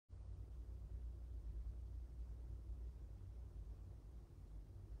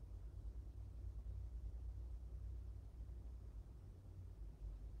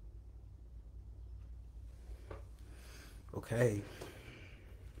Okay,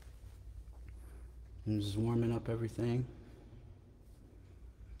 I'm just warming up everything,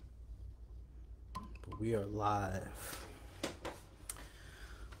 but we are live.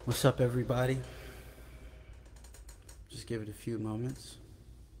 What's up, everybody? Just give it a few moments.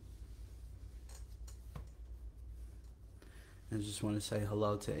 I just want to say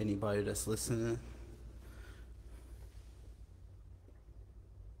hello to anybody that's listening.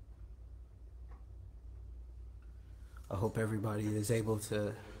 I hope everybody is able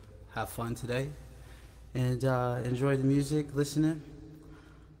to have fun today and enjoy the music, listening.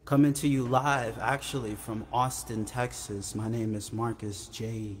 Coming to you live, actually, from Austin, Texas. My name is Marcus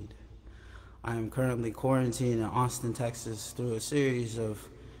Jade. I am currently quarantined in Austin, Texas through a series of,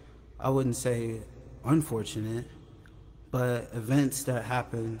 I wouldn't say unfortunate, but events that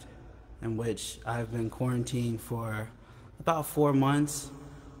happened in which I've been quarantined for about 4 months.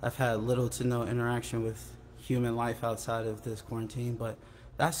 I've had little to no interaction with human life outside of this quarantine, but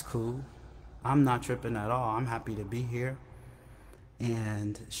that's cool. I'm not tripping at all. I'm happy to be here.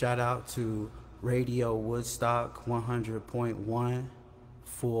 And shout out to Radio Woodstock 100.1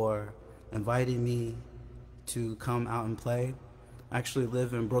 for inviting me to come out and play. I actually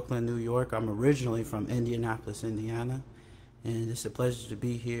live in Brooklyn, New York. I'm originally from Indianapolis, Indiana, and it's a pleasure to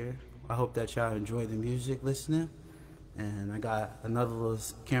be here. I hope that y'all enjoy the music listening. And I got another little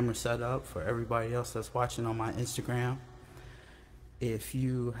camera set up for everybody else that's watching on my Instagram. If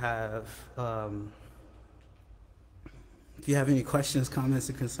you have any questions, comments,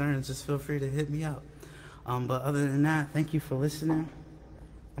 or concerns, just feel free to hit me up. But other than that, thank you for listening.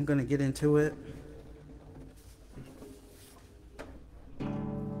 I'm gonna get into it.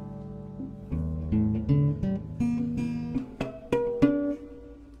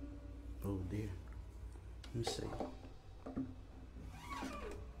 Oh dear. Let me see.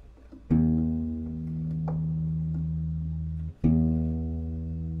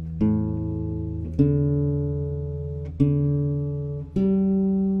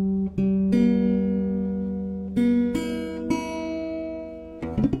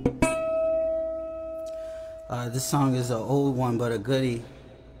 This song is an old one, but a goodie.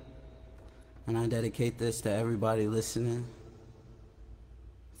 And I dedicate this to everybody listening.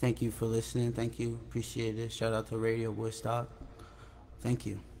 Thank you for listening. Thank you. Appreciate it. Shout out to Radio Woodstock. Thank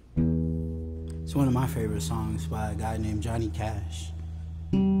you. It's one of my favorite songs by a guy named Johnny Cash.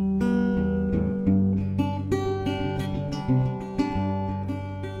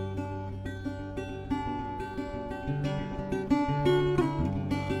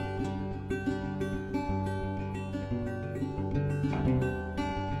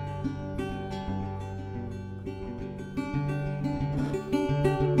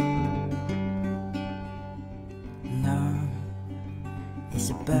 It's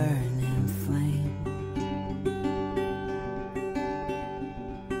a burning flame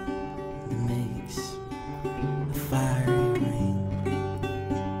that makes a fiery rain.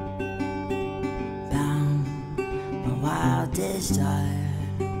 Bound by wild desire,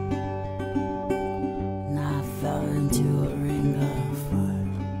 and I fell into a ring of fire.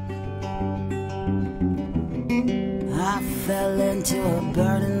 I fell into a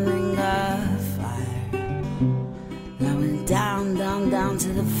burning ring of fire. I went down, down, down to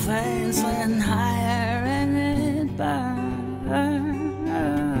the flames, went higher, and it burns.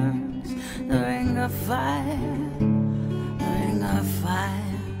 The ring of fire, the ring of fire.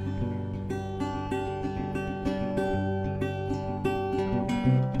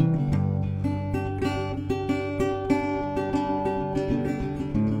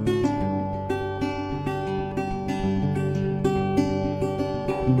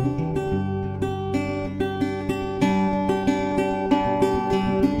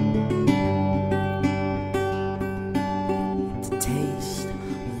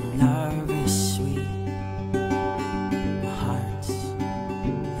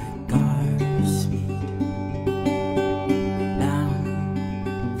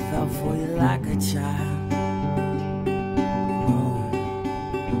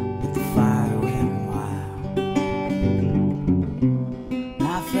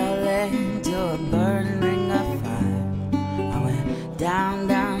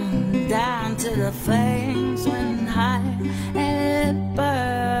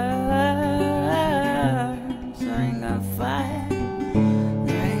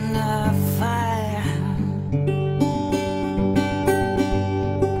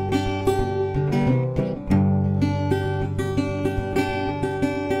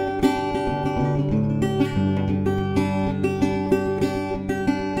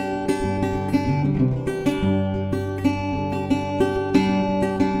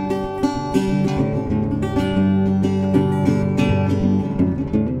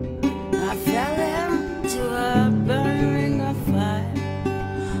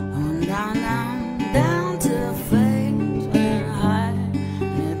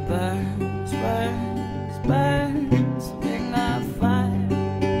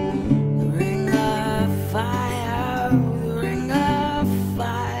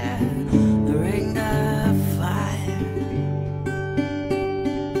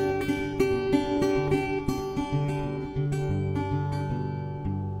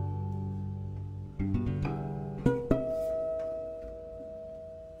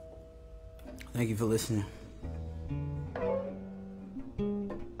 Thank you for listening.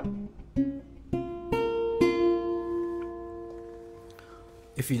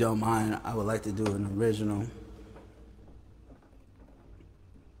 If you don't mind, I would like to do an original.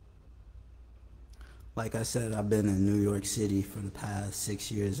 Like I said, I've been in New York City for the past 6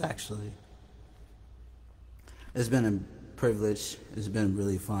 years, actually. It's been a privilege. It's been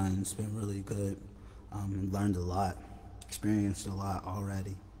really fun. It's been really good. Learned a lot, experienced a lot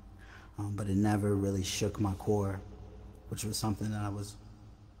already. But it never really shook my core, which was something that I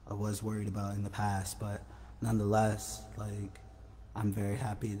was worried about in the past. But nonetheless, like, I'm very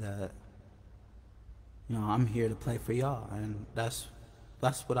happy that, you know, I'm here to play for y'all, and that's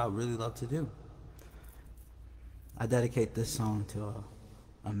what I really love to do. I dedicate this song to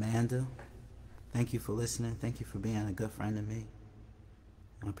Amanda. Thank you for listening. Thank you for being a good friend to me.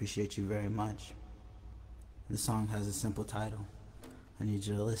 I appreciate you very much. The song has a simple title. I need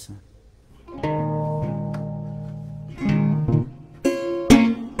you to listen.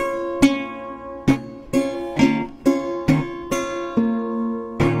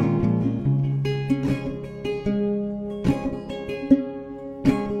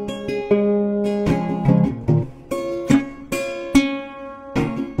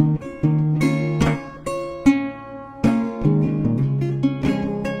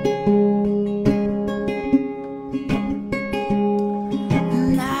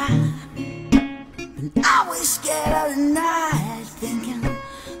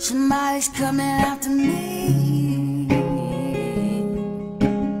 Somebody's coming after me.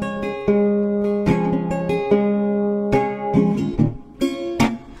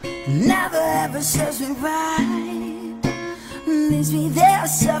 Never ever serves me right, leaves me there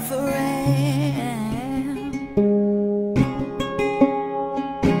suffering.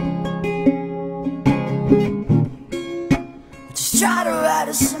 Just try to write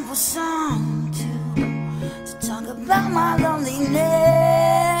a simple song to talk about my loneliness.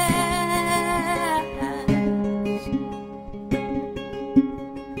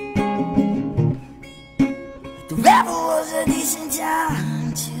 Never was a decent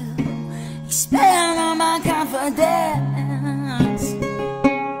time to expand on my confidence.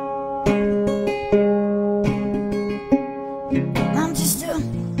 I'm just a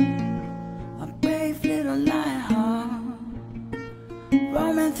brave little lion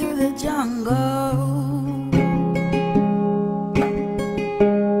roaming through the jungle.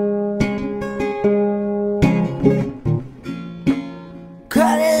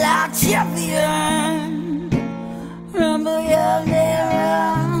 Cut it like champion. Rumble, yeah,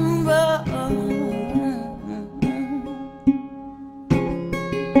 yeah, rumble.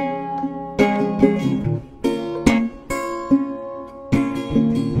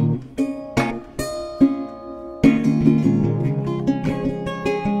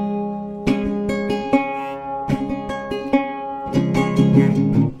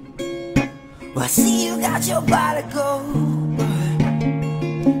 Well, I see you got your body go, but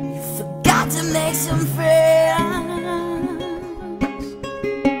you forgot to make some friends.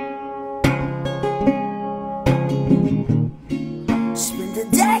 Spend a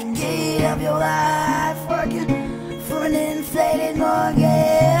decade of your life working for an inflated mortgage.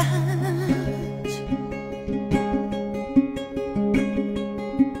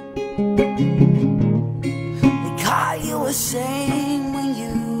 They call you a saint when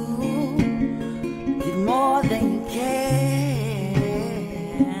you did more than you can.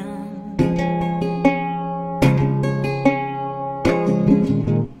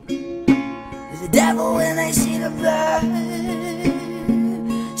 There's the devil when they see the blood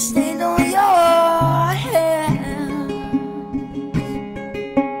stained on your hands.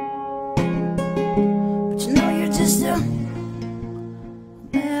 But you know you're just a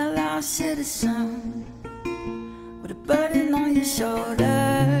well-off citizen with a burden on your shoulder.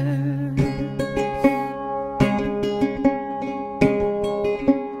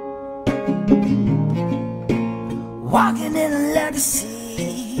 Walking in a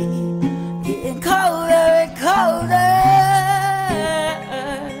legacy, getting colder and colder.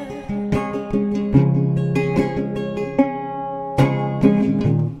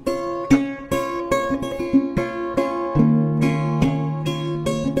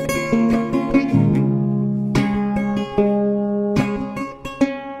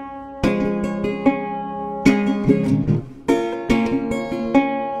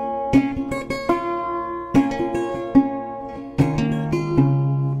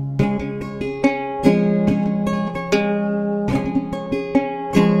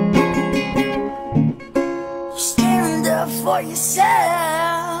 For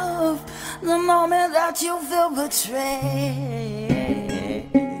yourself, the moment that you feel betrayed.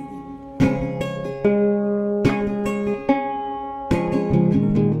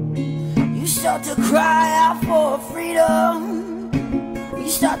 start to cry out for freedom, you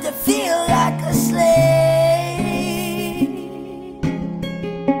start to feel like a slave.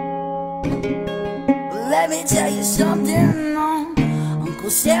 But let me tell you something, no, Uncle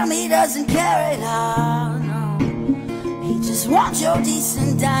Sammy doesn't care at all, no. He just wants your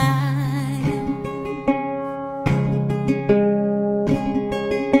decent dime.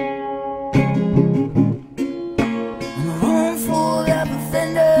 In a room full of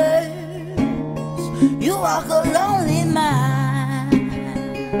offenders, you walk a lonely mile.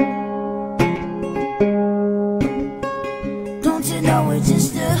 Don't you know we're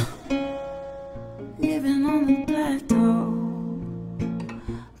just living on the plateau,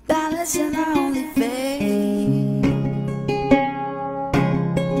 balancing our only faith.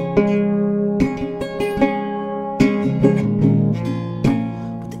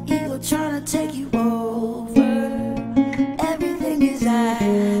 But the ego trying to take you over, everything is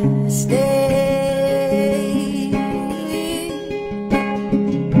at stake.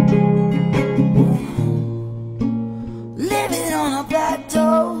 Living on a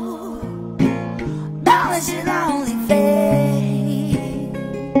plateau, balancing our only faith.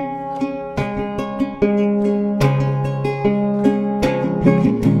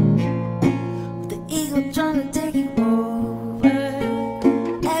 The ego trying to take you over,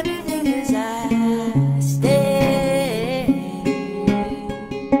 everything is at stake.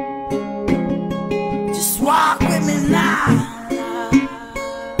 Just walk with me now.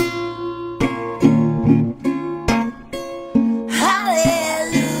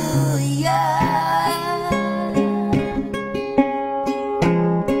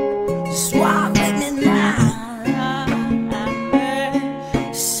 Just walk with me now.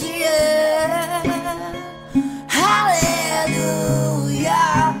 See ya. Hallelujah.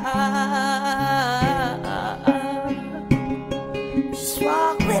 Just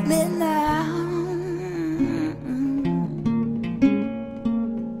walk with me now.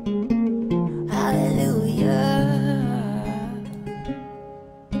 Hallelujah.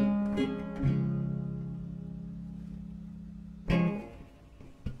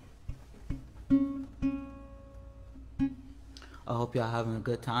 I hope y'all having a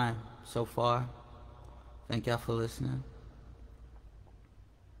good time so far. Thank y'all for listening.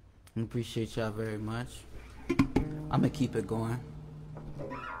 I appreciate y'all very much. I'm gonna keep it going.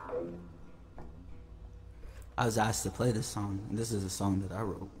 I was asked to play this song, and this is a song that I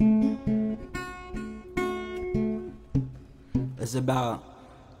wrote. It's about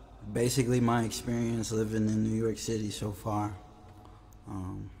basically my experience living in New York City so far.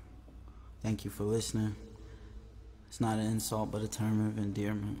 Thank you for listening. It's not an insult, but a term of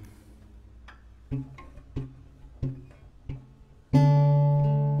endearment.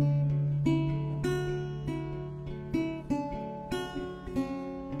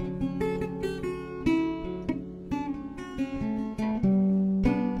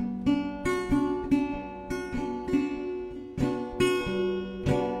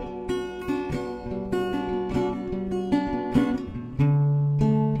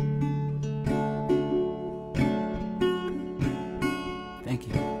 Thank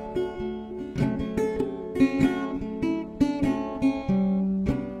you.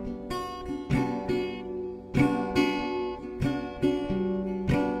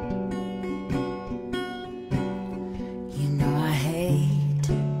 You know I hate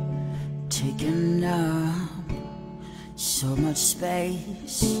taking up so much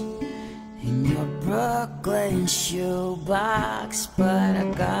space in your Brooklyn shoebox, but I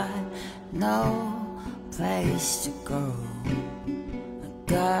got no place to go. I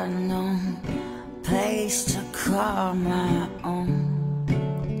got no place to call my own.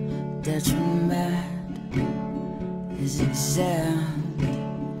 Detriment is exempt,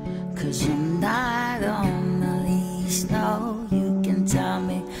 'cause I'm not on the lease. No, you can tell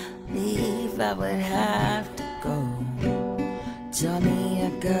me leave, I would have to go. Tell me I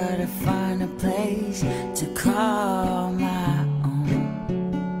gotta find a place to call my own.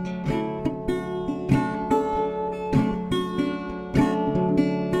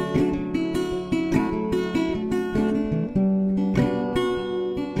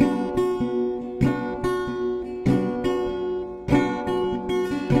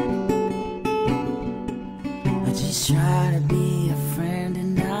 I just try to be a friend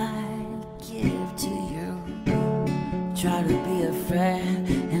and I give to you. Try to be a friend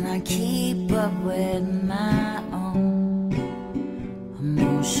and I keep up with my own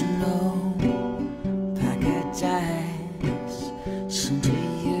emotional packages sent to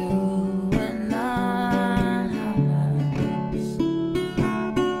you anonymous.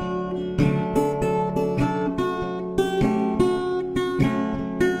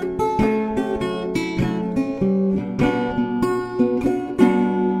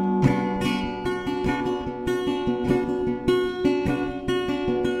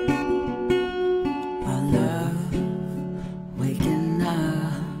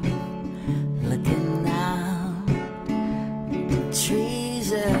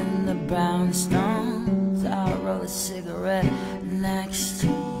 trees and the brownstones. I'll roll a cigarette next to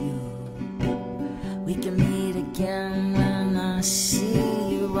you. We can meet again when I see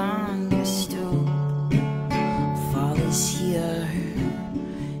you on your stoop. Fall is here,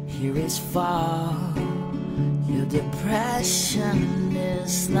 here is fall. Your depression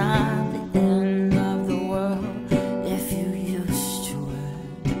is not the end of the world. If you used to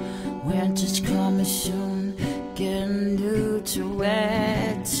it, winter's coming soon, getting new to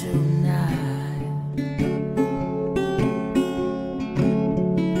wear tonight.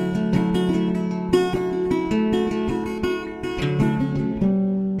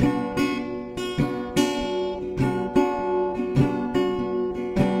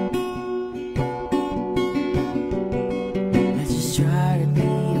 Try to be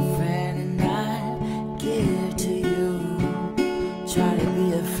a friend and not give to you. Try to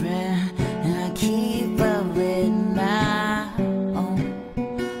be a friend and I keep up with my own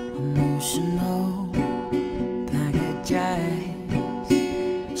emotional packages.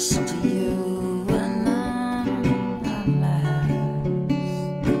 Sent to you and I'm last.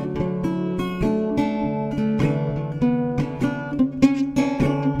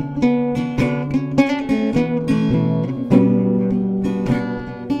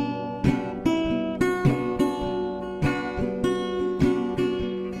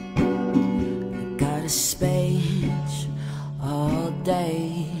 Space all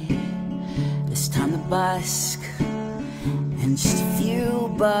day. It's time to busk, and just a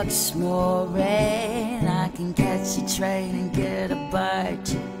few bucks more, and I can catch a train and get a bite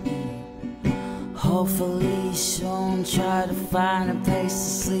to eat. Hopefully soon, try to find a place to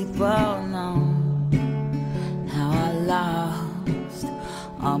sleep. Oh no, how I lost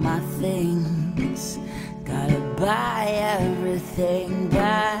all my things. Gotta buy everything,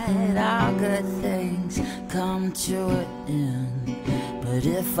 but all good things come to an end. But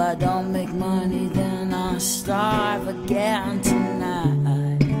if I don't make money, then I'll starve again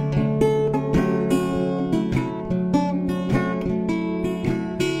tonight.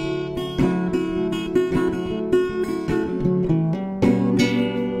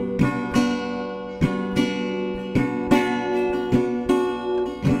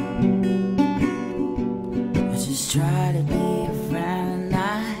 Just try to be a friend and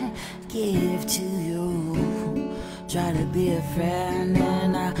I give to you. Try to be a friend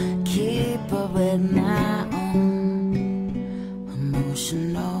and I keep up with my own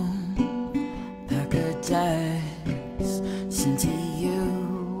emotional packages. Sent to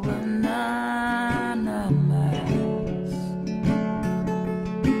you anonymous.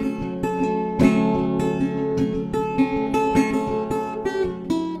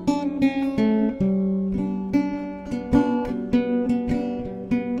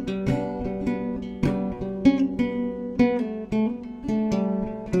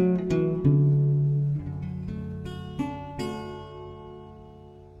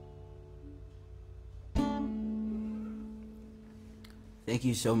 Thank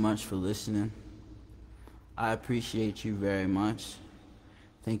you so much for listening. I appreciate you very much.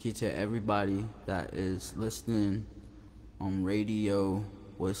 Thank you to everybody that is listening on Radio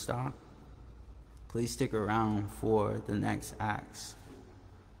Woodstock. Please stick around for the next acts.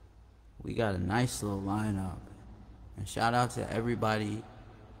 We got a nice little lineup. And shout out to everybody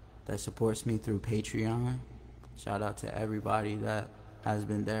that supports me through Patreon. Shout out to everybody that has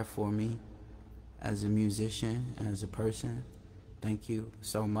been there for me as a musician and as a person. Thank you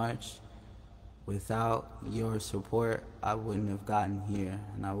so much. Without your support, I wouldn't have gotten here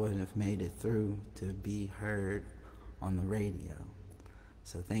and I wouldn't have made it through to be heard on the radio.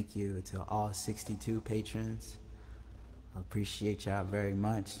 So thank you to all 62 patrons. I appreciate y'all very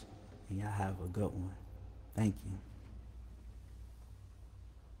much and y'all have a good one. Thank you.